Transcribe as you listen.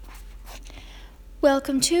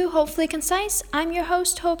Welcome to Hopefully Concise. I'm your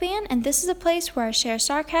host, Hope Ann, and this is a place where I share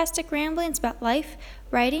sarcastic ramblings about life,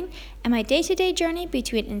 writing, and my day-to-day journey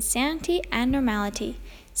between insanity and normality.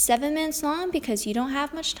 7 minutes long because you don't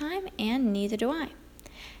have much time, and neither do I.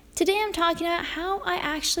 Today I'm talking about how I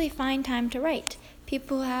actually find time to write.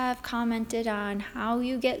 People have commented on how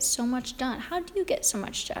you get so much done. How do you get so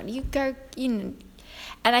much done?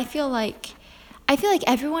 And I feel like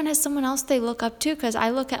everyone has someone else they look up to, because I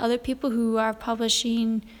look at other people who are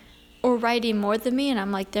publishing or writing more than me, and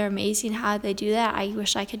I'm like, they're amazing. How do they do that? I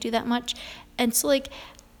wish I could do that much. And so,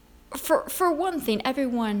 for one thing,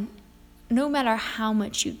 everyone, no matter how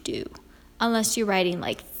much you do, unless you're writing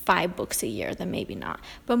 5 books a year, then maybe not.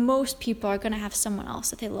 But most people are going to have someone else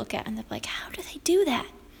that they look at and they're like, how do they do that?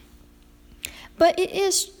 But it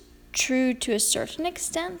is true to a certain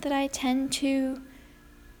extent that I tend to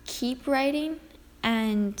keep writing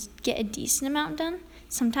and get a decent amount done.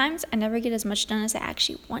 Sometimes I never get as much done as I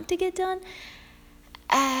actually want to get done.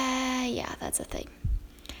 Yeah, that's a thing.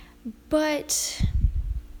 But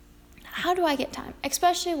how do I get time?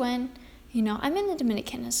 Especially when, I'm in the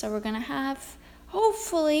Dominican, so we're going to have,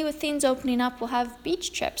 hopefully with things opening up, we'll have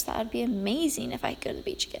beach trips. That would be amazing if I could go to the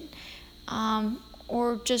beach again.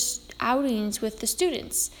 Or just outings with the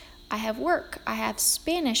students. I have work. I have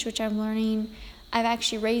Spanish, which I'm learning. I've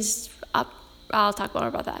actually raised up. I'll talk more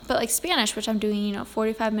about that. But Spanish, which I'm doing,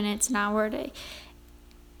 45 minutes, an hour a day.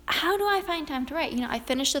 How do I find time to write? I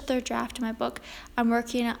finished the 3rd draft of my book. I'm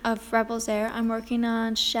working of Rebels Air. I'm working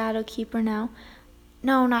on Shadowkeeper now.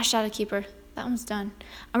 No, not Shadowkeeper. That one's done.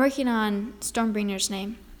 I'm working on Stormbringer's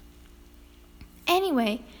Name.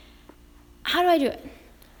 Anyway, how do I do it?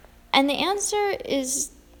 And the answer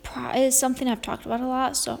is something I've talked about a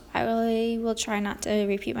lot, so I really will try not to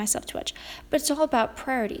repeat myself too much. But it's all about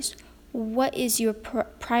priorities. What is your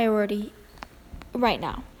priority right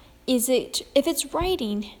now? If it's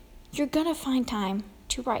writing, you're going to find time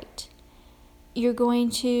to write. There's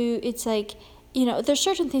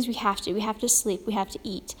certain things we have to do. We have to sleep, we have to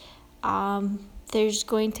eat. There's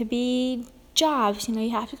going to be jobs, you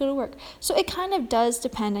have to go to work. So it kind of does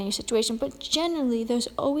depend on your situation, but generally there's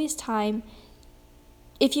always time.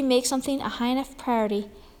 If you make something a high enough priority,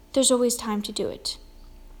 there's always time to do it,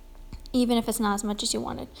 even if it's not as much as you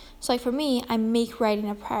wanted. So for me, I make writing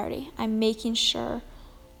a priority. I'm making sure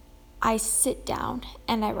I sit down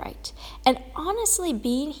and I write. And honestly,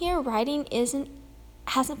 being here, writing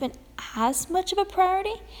hasn't been as much of a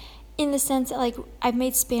priority, in the sense that I've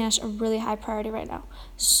made Spanish a really high priority right now.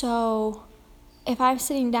 So if I'm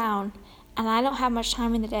sitting down and I don't have much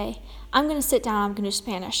time in the day, I'm going to sit down, I'm going to do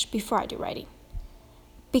Spanish before I do writing,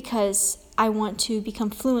 because I want to become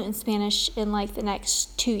fluent in Spanish in the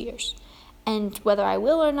next 2 years. And whether I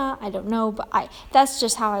will or not, I don't know, but that's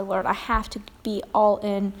just how I learn. I have to be all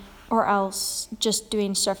in, or else just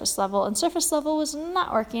doing surface level. And surface level was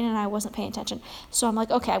not working, and I wasn't paying attention. So I'm like,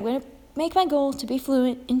 okay, I'm going to make my goal to be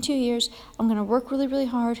fluent in 2 years. I'm going to work really, really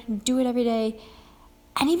hard and do it every day.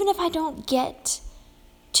 And even if I don't get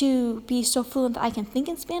to be so fluent that I can think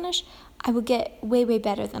in Spanish, I will get way, way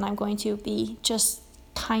better than I'm going to be just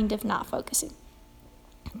kind of not focusing.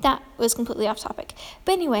 That was completely off topic.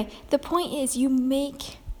 But anyway, the point is, you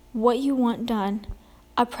make what you want done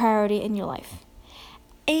a priority in your life.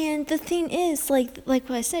 And the thing is, like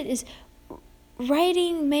what I said, is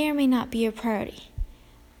writing may or may not be your priority.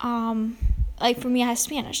 For me, I have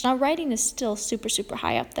Spanish. Now, writing is still super, super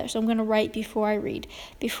high up there. So I'm going to write before I read,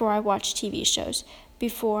 before I watch TV shows,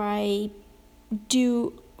 before I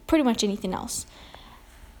do pretty much anything else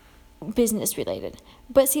business related.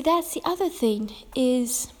 But see, that's the other thing,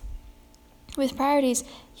 is with priorities,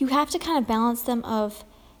 you have to kind of balance them of,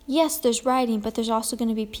 yes, there's writing, but there's also going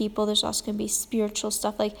to be people, there's also going to be spiritual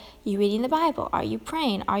stuff, like you reading the Bible, are you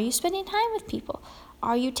praying, are you spending time with people,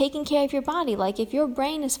 are you taking care of your body? If your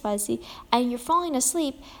brain is fuzzy and you're falling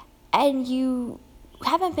asleep and you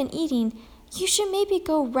haven't been eating, you should maybe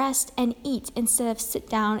go rest and eat instead of sit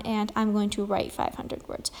down and I'm going to write 500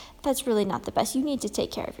 words. That's really not the best. You need to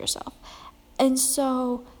take care of yourself. And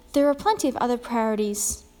so there are plenty of other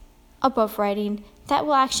priorities above writing that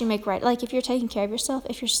will actually make writing. If you're taking care of yourself,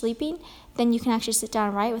 if you're sleeping, then you can actually sit down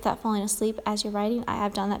and write without falling asleep as you're writing. I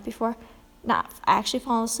have done that before. Not actually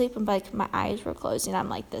falling asleep, and my eyes were closing. I'm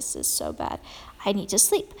like, this is so bad. I need to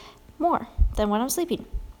sleep more than when I'm sleeping.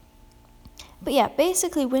 But yeah,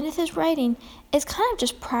 basically, when it is writing, it's kind of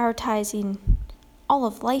just prioritizing all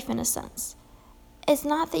of life in a sense. It's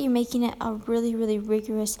not that you're making it a really, really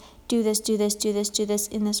rigorous, do this, do this, do this, do this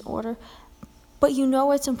in this order, but you know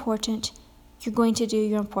what's important. You're going to do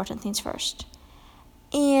your important things first.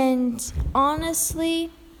 And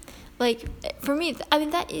honestly, Like, for me, I mean,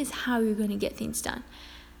 that is how you're going to get things done.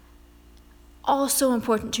 Also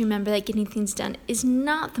important to remember that getting things done is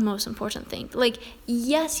not the most important thing. Like,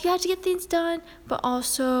 yes, you have to get things done, but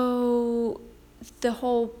also the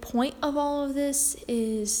whole point of all of this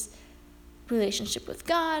is relationship with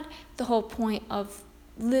God. The whole point of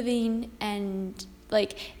living, and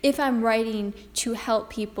like, if I'm writing to help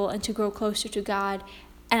people and to grow closer to God,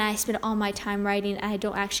 and I spend all my time writing and I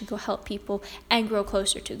don't actually go help people and grow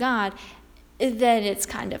closer to God, then it's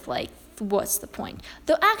kind of like, what's the point?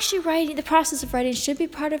 Though actually writing, the process of writing should be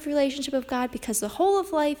part of relationship with God, because the whole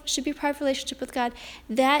of life should be part of relationship with God.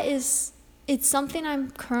 It's something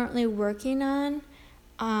I'm currently working on.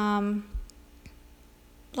 I'm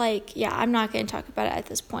not going to talk about it at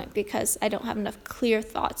this point because I don't have enough clear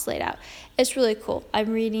thoughts laid out. It's really cool.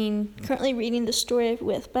 I'm currently reading The Story of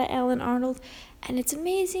With by Alan Arnold, and it's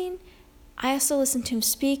amazing. I also listened to him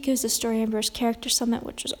speak. It was the Storyamber's Character Summit,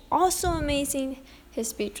 which was also amazing. His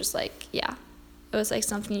speech was it was like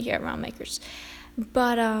something you hear at Round Makers.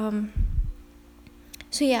 But,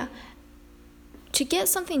 to get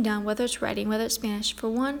something done, whether it's writing, whether it's Spanish, for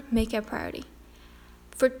one, make it a priority.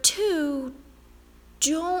 For two,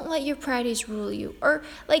 don't let your priorities rule you. Or,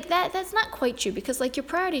 that's not quite true, because, your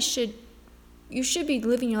priorities you should be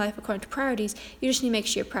living your life according to priorities. You just need to make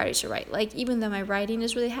sure your priorities are right. Even though my writing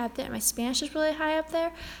is really high up there, my Spanish is really high up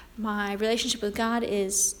there, my relationship with God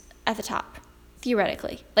is at the top,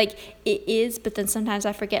 theoretically. It is, but then sometimes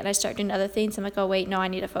I forget and I start doing other things. I'm like, oh, wait, no, I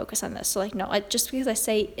need to focus on this. So, just because I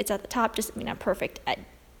say it's at the top doesn't mean I'm perfect at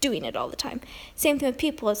doing it all the time. Same thing with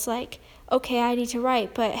people. It's like, okay, I need to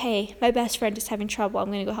write, but hey, my best friend is having trouble. I'm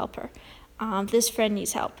going to go help her. This friend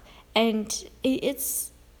needs help. And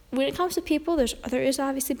when it comes to people, there is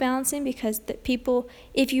obviously balancing, because people,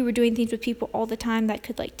 if you were doing things with people all the time, that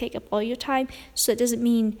could take up all your time. So it doesn't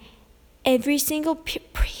mean every single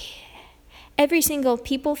people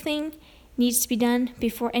thing needs to be done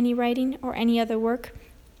before any writing or any other work.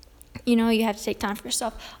 You have to take time for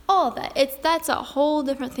yourself. All of that. That's a whole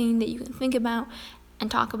different thing that you can think about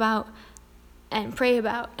and talk about and pray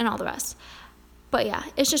about and all the rest. But yeah,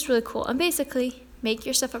 it's just really cool. And basically, make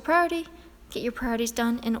yourself a priority. Get your priorities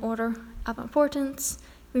done in order of importance.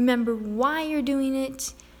 Remember why you're doing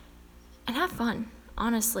it. And have fun,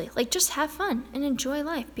 honestly. Just have fun and enjoy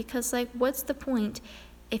life. Because, what's the point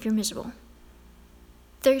if you're miserable?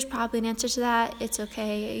 There's probably an answer to that. It's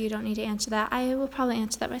okay. You don't need to answer that. I will probably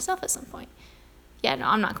answer that myself at some point. Yeah, no,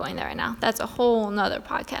 I'm not going there right now. That's a whole nother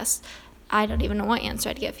podcast. I don't even know what answer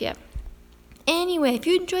I'd give yet. Anyway, if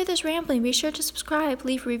you enjoyed this rambling, be sure to subscribe,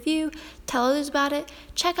 leave a review, tell others about it.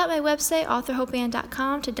 Check out my website,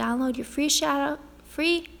 authorhopeann.com, to download your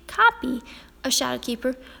free copy of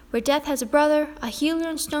Shadowkeeper, where death has a brother, a healer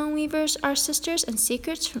and stoneweavers are sisters, and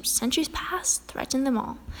secrets from centuries past threaten them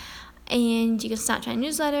all. And you can sign up to my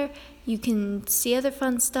newsletter. You can see other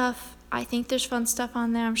fun stuff. I think there's fun stuff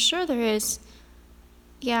on there. I'm sure there is.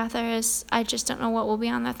 Yeah, there is. I just don't know what will be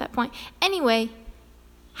on there at that point. Anyway,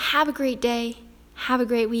 have a great day. Have a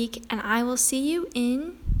great week. And I will see you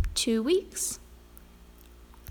in 2 weeks.